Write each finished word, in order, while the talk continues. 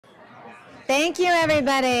Thank you,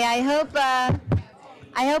 everybody. I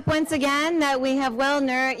hope once again that we have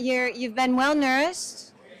you've been well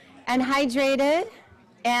nourished and hydrated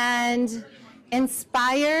and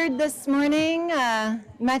inspired this morning,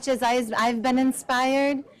 much as I've been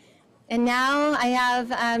inspired. And now I have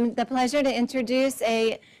the pleasure to introduce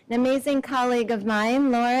an amazing colleague of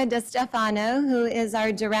mine, Laura DeStefano, who is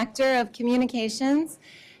our Director of Communications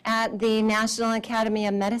at the National Academy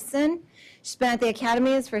of Medicine. She's been at the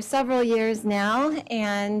academies for several years now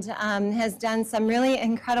and has done some really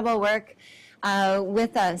incredible work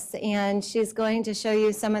with us. And she's going to show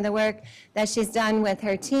you some of the work that she's done with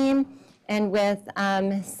her team and with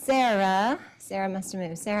Sarah. Sarah must have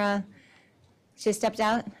moved. Sarah, she stepped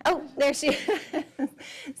out. Oh, there she is.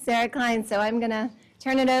 Sarah Klein. So I'm going to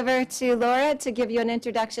turn it over to Laura to give you an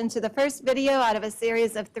introduction to the first video out of a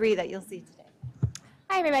series of 3 that you'll see today.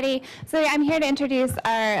 Hi, everybody. So I'm here to introduce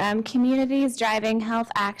our Communities Driving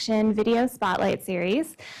Health Action Video Spotlight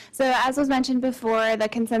Series. So as was mentioned before, the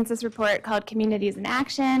consensus report called Communities in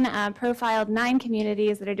Action profiled 9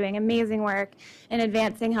 communities that are doing amazing work in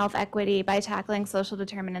advancing health equity by tackling social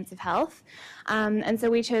determinants of health. And so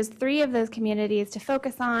we chose 3 of those communities to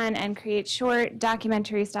focus on and create short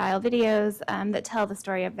documentary-style videos that tell the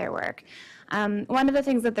story of their work. One of the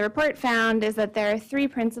things that the report found is that there are 3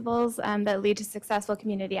 principles that lead to successful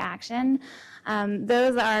community action.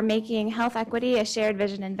 Those are making health equity a shared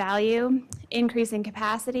vision and value, increasing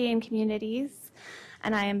capacity in communities,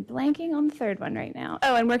 and I am blanking on the 3rd one right now.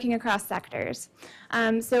 Oh, and working across sectors.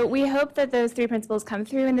 So we hope that those 3 principles come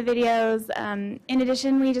through in the videos. In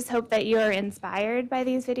addition, we just hope that you're inspired by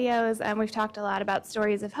these videos. We've talked a lot about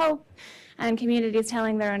stories of hope and communities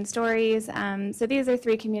telling their own stories. So these are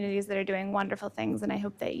 3 communities that are doing wonderful things, and I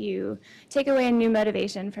hope that you take away a new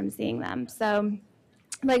motivation from seeing them. So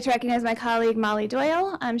I'd like to recognize my colleague, Molly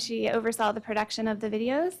Doyle. She oversaw the production of the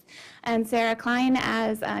videos. And Sarah Klein,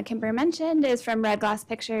 as Kimber mentioned, is from Red Glass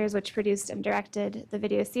Pictures, which produced and directed the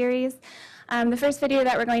video series. The first video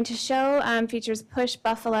that we're going to show features Push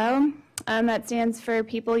Buffalo. That stands for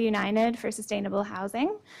People United for Sustainable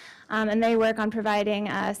Housing. And they work on providing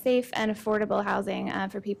safe and affordable housing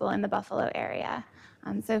for people in the Buffalo area.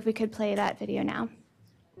 So if we could play that video now.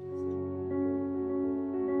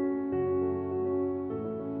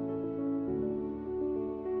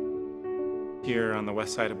 Here on the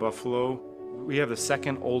west side of Buffalo, we have the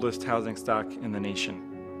 2nd oldest housing stock in the nation.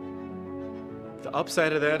 The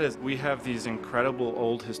upside of that is we have these incredible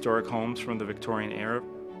old historic homes from the Victorian era.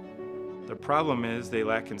 The problem is they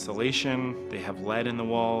lack insulation, they have lead in the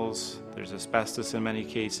walls, there's asbestos in many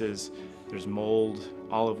cases, there's mold,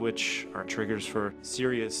 all of which are triggers for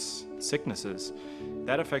serious sicknesses.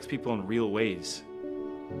 That affects people in real ways.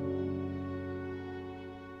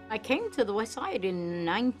 I came to the West Side in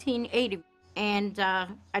 1980, and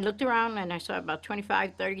I looked around and I saw about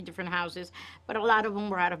 25, 30 different houses, but a lot of them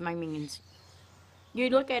were out of my means. You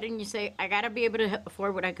look at it and you say, I gotta be able to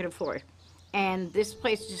afford what I could afford. And this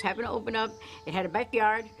place just happened to open up. It had a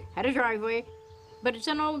backyard, had a driveway, but it's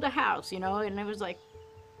an older house, you know, and it was like,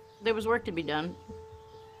 there was work to be done.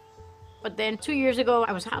 But then 2 years ago,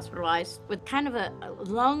 I was hospitalized with kind of a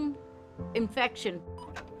lung infection.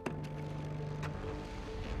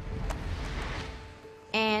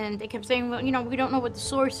 And they kept saying, well, you know, we don't know what the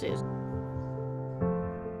source is.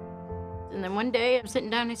 And then one day, I'm sitting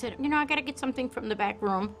down and I said, you know, I gotta get something from the back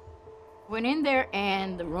room. Went in there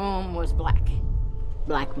and the room was black.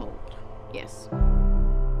 Black mold, yes.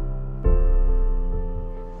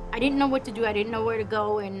 I didn't know what to do. I didn't know where to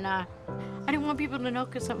go, and I didn't want people to know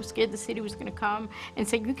because I was scared the city was gonna come and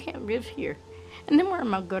say, you can't live here. And then where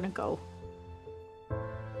am I gonna go?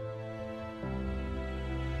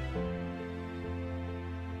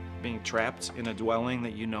 Being trapped in a dwelling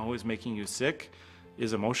that you know is making you sick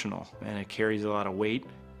is emotional, and it carries a lot of weight.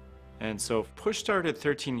 And so PUSH started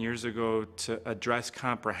 13 years ago to address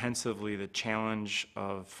comprehensively the challenge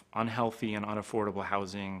of unhealthy and unaffordable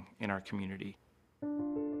housing in our community.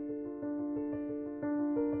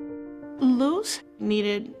 Luz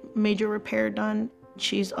needed major repair done.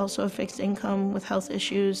 She's also a fixed income with health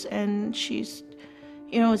issues, and she's,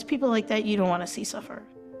 you know, it's people like that you don't want to see suffer.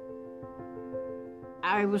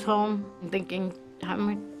 I was home thinking, how am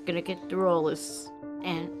I gonna get through all this?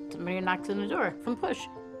 And somebody knocks on the door from PUSH.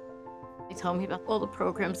 They told me about all the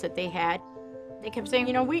programs that they had. They kept saying,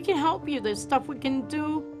 you know, we can help you, there's stuff we can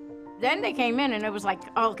do. Then they came in and it was like,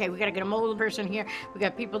 oh, okay, we gotta get a mobile person here. We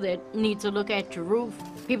got people that need to look at your roof,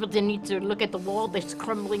 people that need to look at the wall that's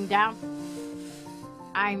crumbling down.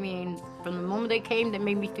 I mean, from the moment they came, they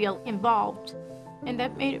made me feel involved. And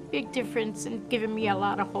that made a big difference in giving me a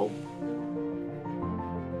lot of hope.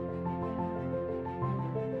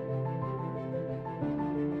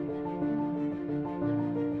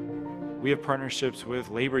 We have partnerships with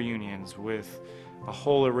labor unions, with a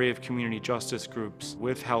whole array of community justice groups,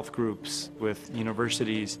 with health groups, with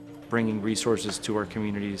universities, bringing resources to our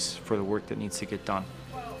communities for the work that needs to get done.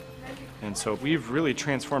 And so we've really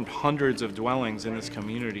transformed hundreds of dwellings in this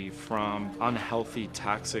community from unhealthy,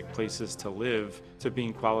 toxic places to live to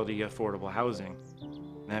being quality, affordable housing.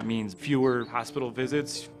 That means fewer hospital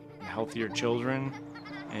visits, healthier children,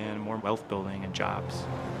 and more wealth building and jobs.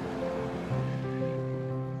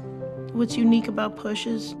 What's unique about PUSH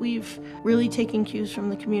is we've really taken cues from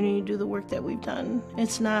the community to do the work that we've done.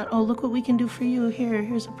 It's not, oh, look what we can do for you,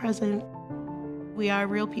 here's a present. We are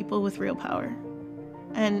real people with real power.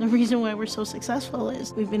 And the reason why we're so successful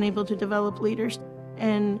is we've been able to develop leaders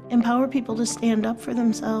and empower people to stand up for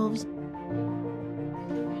themselves.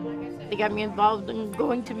 They got me involved in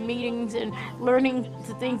going to meetings and learning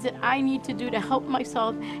the things that I need to do to help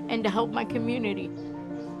myself and to help my community.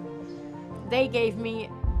 They gave me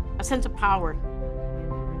a sense of power.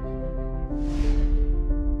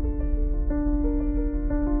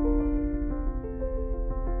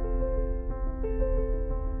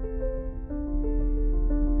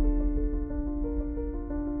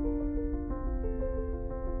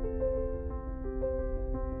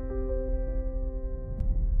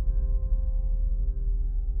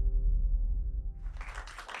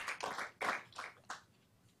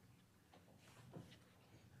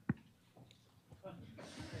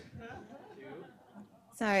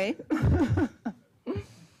 Sorry.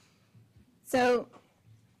 So,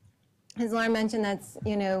 as Laura mentioned, that's,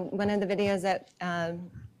 one of the videos that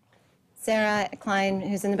Sarah Klein,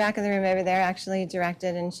 who's in the back of the room over there, actually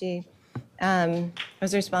directed, and she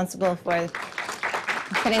was responsible for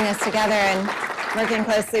putting this together and working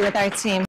closely with our team.